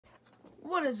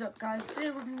What is up, guys? Today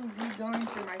we're going to be going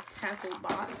through my tackle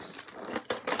box.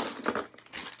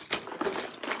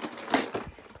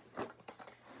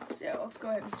 So yeah, let's go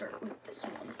ahead and start with this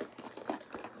one.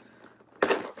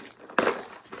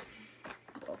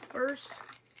 Well, first,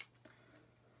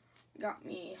 got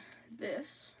me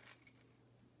this.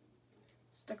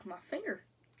 Stuck in my finger.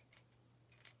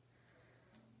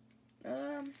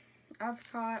 I've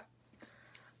caught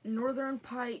northern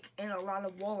pike and a lot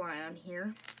of walleye on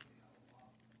here.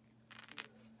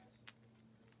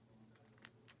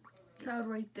 I would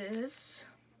rate this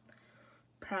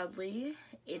probably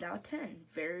 8 out of 10.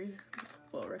 Very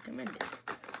well recommended.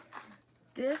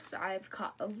 This, I've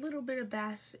caught a little bit of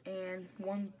bass and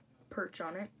one perch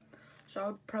on it. So I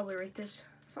would probably rate this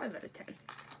 5 out of 10.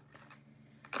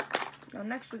 Now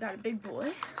next we got a big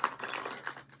boy.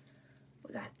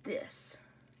 We got this.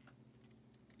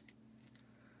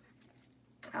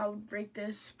 I would rate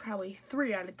this probably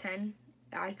 3 out of 10.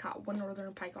 I caught one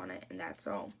northern pike on it and that's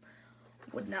all.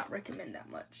 Would not recommend that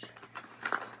much.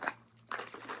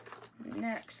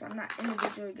 Next, I'm not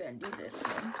individually going to do this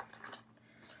one.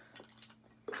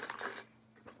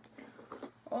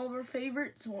 All of our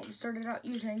favorites, what we started out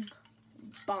using,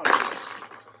 bombers.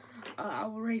 I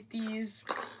will rate these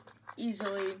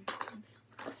easily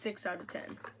 6 out of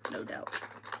 10, no doubt.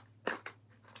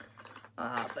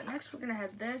 But next we're going to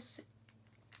have this.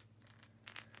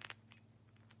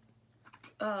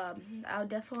 I'll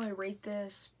definitely rate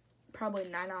this probably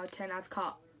 9 out of 10. I've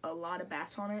caught a lot of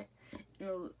bass on it.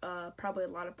 Probably a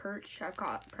lot of perch. I've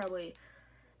caught probably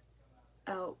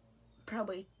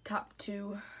top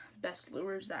 2 best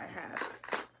lures that I have.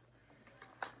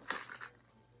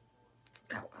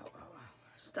 Ow, ow, ow, ow.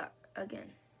 Stuck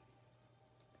again.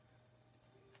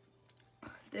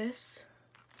 This,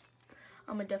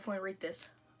 I'm gonna definitely rate this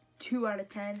 2 out of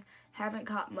 10. Haven't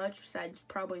caught much besides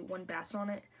probably one bass on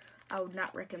it. I would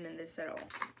not recommend this at all.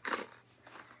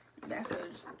 That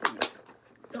goes through.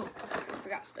 Oh, I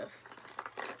forgot stuff.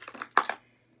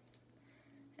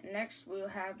 And next we'll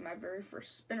have my very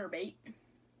first spinnerbait.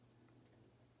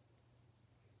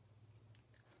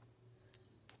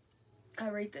 I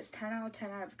rate this 10 out of 10.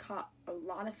 I've caught a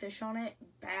lot of fish on it.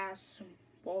 Bass,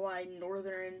 walleye,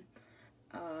 northern,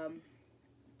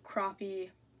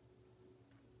 crappie,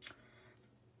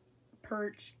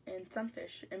 perch, and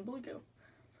sunfish, and bluegill.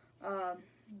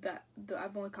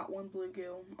 I've only caught one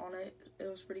bluegill on it. It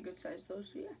was pretty good size though,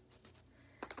 so yeah.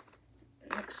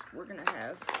 Next, we're gonna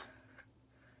have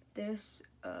this,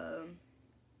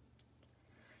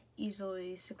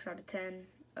 easily 6 out of 10.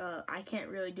 I can't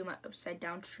really do my upside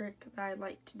down trick that I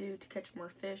like to do to catch more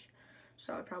fish,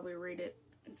 so I'd probably rate it.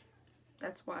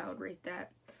 That's why I would rate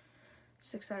that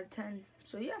 6 out of 10.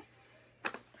 So yeah.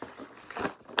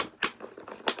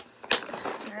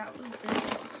 That was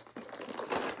this.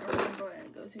 We're gonna go ahead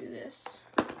and go through this.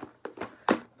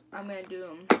 I'm gonna do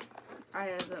them. I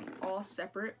have them all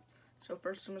separate. So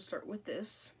first, I'm gonna start with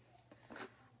this.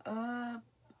 I'm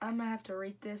gonna have to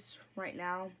rate this right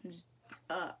now,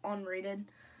 unrated,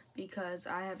 because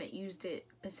I haven't used it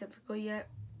specifically yet.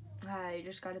 I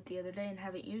just got it the other day and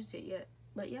haven't used it yet.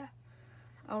 But yeah,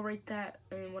 I'll rate that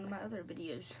in one of my other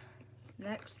videos.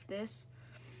 Next, this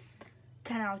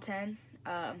 10 out of 10.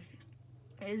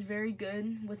 It is very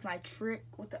good with my trick,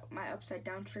 with my upside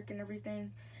down trick and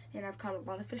everything, and I've caught a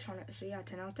lot of fish on it, so yeah,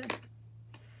 10 out of 10.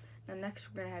 Now next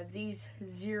we're going to have these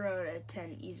 0 out of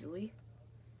 10 easily.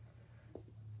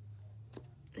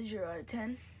 0 out of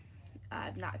 10.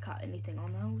 I've not caught anything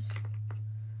on those.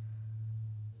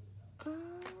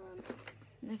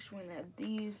 Next we're going to have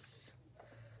these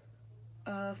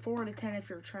 4 out of 10 if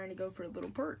you're trying to go for a little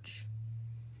perch.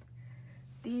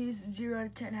 These 0 out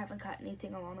of 10 haven't caught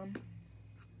anything on them.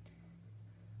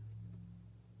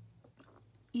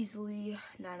 Easily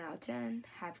 9 out of 10.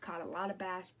 Have caught a lot of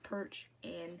bass, perch,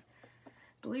 and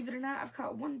believe it or not, I've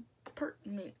caught one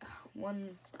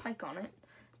pike on it.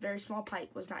 Very small pike,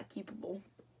 was not keepable.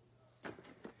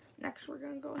 Next, we're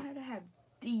gonna go ahead and have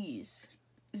these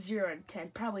 0 out of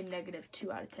 10, probably negative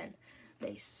 2 out of 10.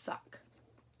 They suck.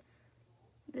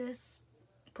 This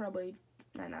probably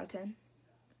 9 out of 10,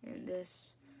 and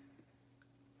this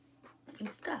is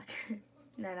stuck.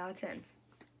 9 out of 10.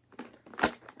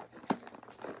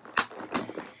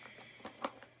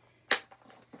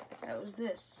 That was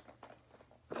this.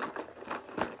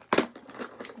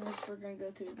 Next, we're gonna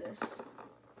go through this.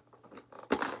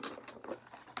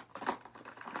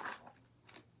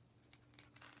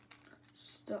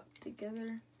 Stuck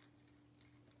together.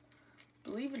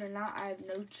 Believe it or not, I have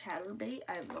no chatterbait.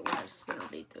 I have a lot of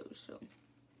spinnerbait though, so.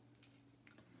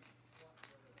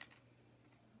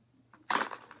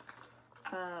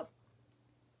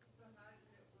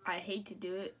 I hate to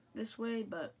do it this way,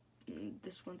 but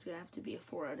this one's gonna have to be a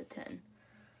 4 out of 10.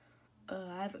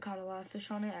 I haven't caught a lot of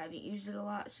fish on it. I haven't used it a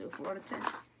lot, so 4 out of 10.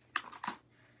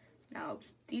 Now,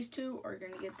 these two are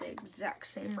gonna get the exact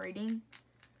same rating.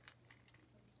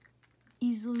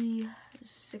 Easily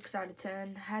 6 out of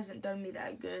 10. Hasn't done me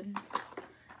that good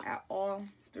at all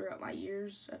throughout my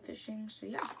years of fishing, so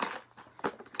yeah.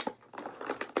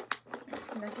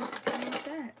 And that gets done with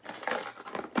that.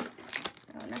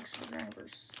 Next we're gonna have our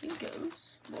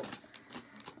Senkos. Well,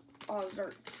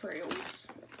 Ozark Trails.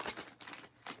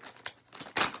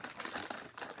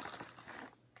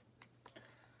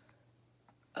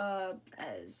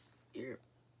 As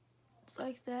it's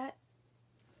like that.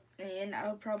 And I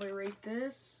would probably rate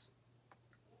this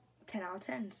 10 out of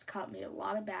 10. It's caught me a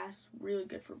lot of bass. Really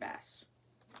good for bass.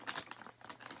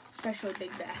 Especially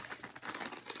big bass.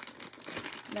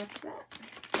 And that's that.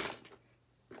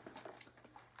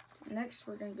 Next,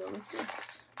 we're going to go with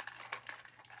this.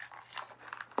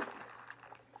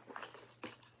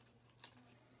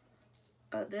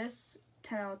 This,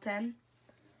 10 out of 10.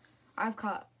 I've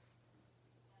caught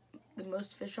the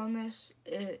most fish on this.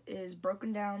 It is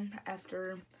broken down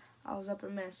after I was up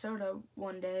in Minnesota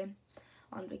one day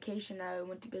on vacation. I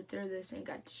went to go through this and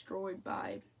got destroyed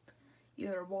by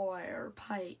either a walleye or a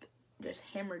pike. Just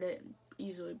hammered it and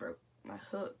easily broke my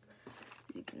hook.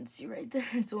 You can see right there,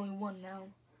 it's only one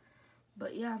now.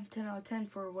 But yeah, 10 out of 10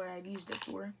 for what I've used it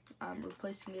for. I'm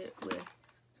replacing it with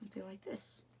something like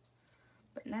this.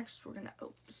 But next, we're gonna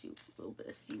see a little bit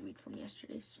of seaweed from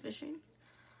yesterday's fishing.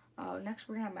 Next,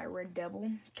 we're gonna have my Red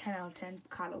Devil, 10 out of 10.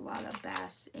 Caught a lot of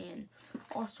bass and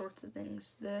all sorts of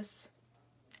things. This,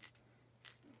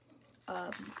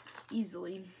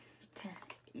 easily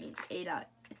 8 out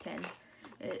of 10.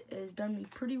 It has done me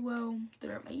pretty well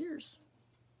throughout my years.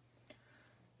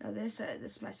 Now this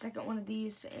is my second one of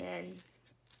these, and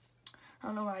I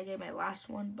don't know what I gave my last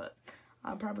one, but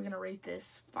I'm probably gonna rate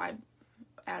this 5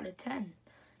 out of 10.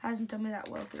 Hasn't done me that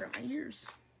well throughout my years.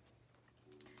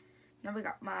 Now we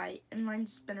got my inline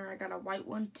spinner. I got a white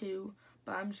one too,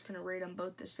 but I'm just gonna rate them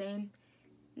both the same.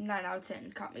 9 out of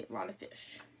 10. Caught me a lot of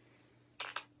fish.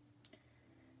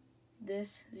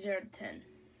 This 0 out of 10.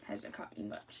 Hasn't caught me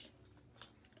much.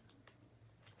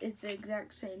 It's the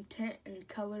exact same tint and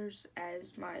colors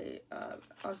as my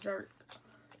Ozark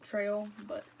Trail,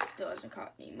 but still hasn't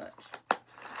caught me much.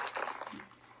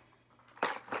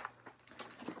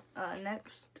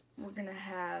 Next, we're gonna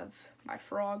have my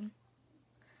Frog.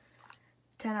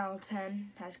 10 out of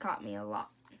 10 has caught me a lot.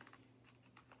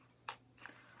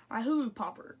 My Hulu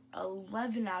Popper,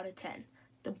 11 out of 10.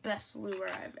 The best lure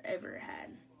I've ever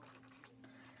had.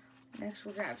 Next,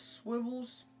 we're gonna have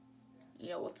Swivels.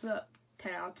 You know what's up?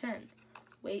 10 out of 10.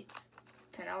 Weights,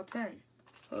 10 out of 10.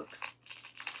 Hooks,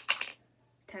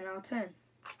 10 out of 10.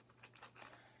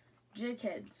 Jig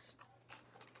heads,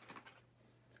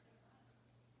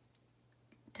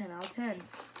 10 out of 10.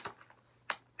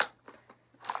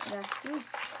 That's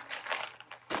this.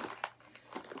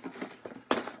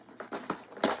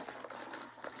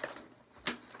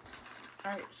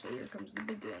 Alright, so here comes the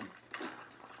big thing.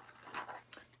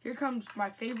 Here comes my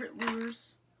favorite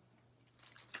lures.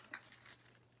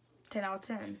 10 out of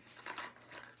 10.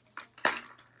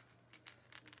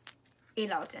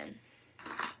 8 out of 10.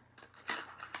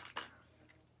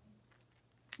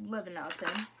 11 out of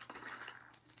 10.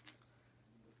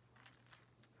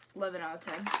 11 out of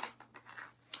 10.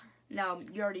 Now,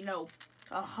 you already know,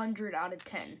 100 out of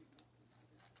 10.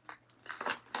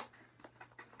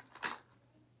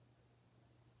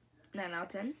 Nine out of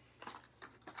 10.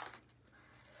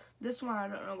 This one, I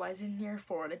don't know why it's in here.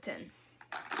 4 out of 10.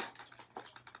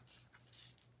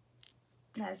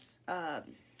 Has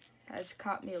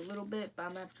caught me a little bit, but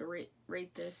I'm gonna have to rate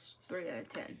this 3 out of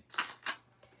 10.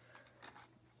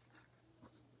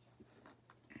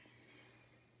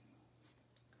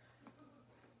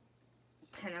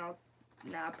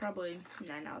 Probably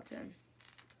 9 out of 10.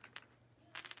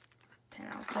 10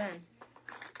 out of 10.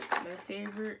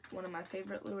 One of my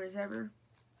favorite lures ever.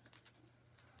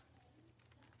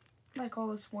 I call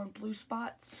this one Blue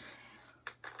Spots.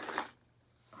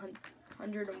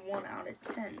 101 out of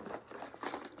 10.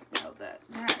 Now that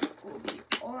will be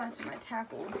all that's in my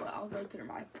tackle, but I'll go through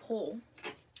my pole.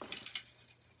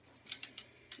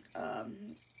 I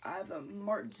have a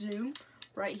Mart Zoo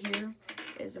right here.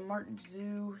 Is a Mart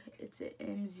Zoo. It's an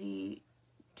MZ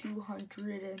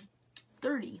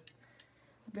 230.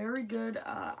 Very good.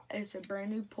 It's a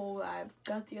brand new pole that I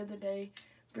got the other day.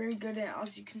 Very good, and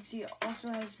as you can see, it also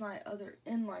has my other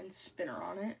inline spinner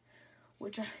on it,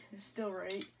 which I still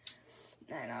rate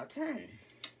 9 out of 10.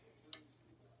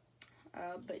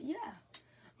 But yeah,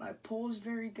 my pole is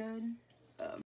very good.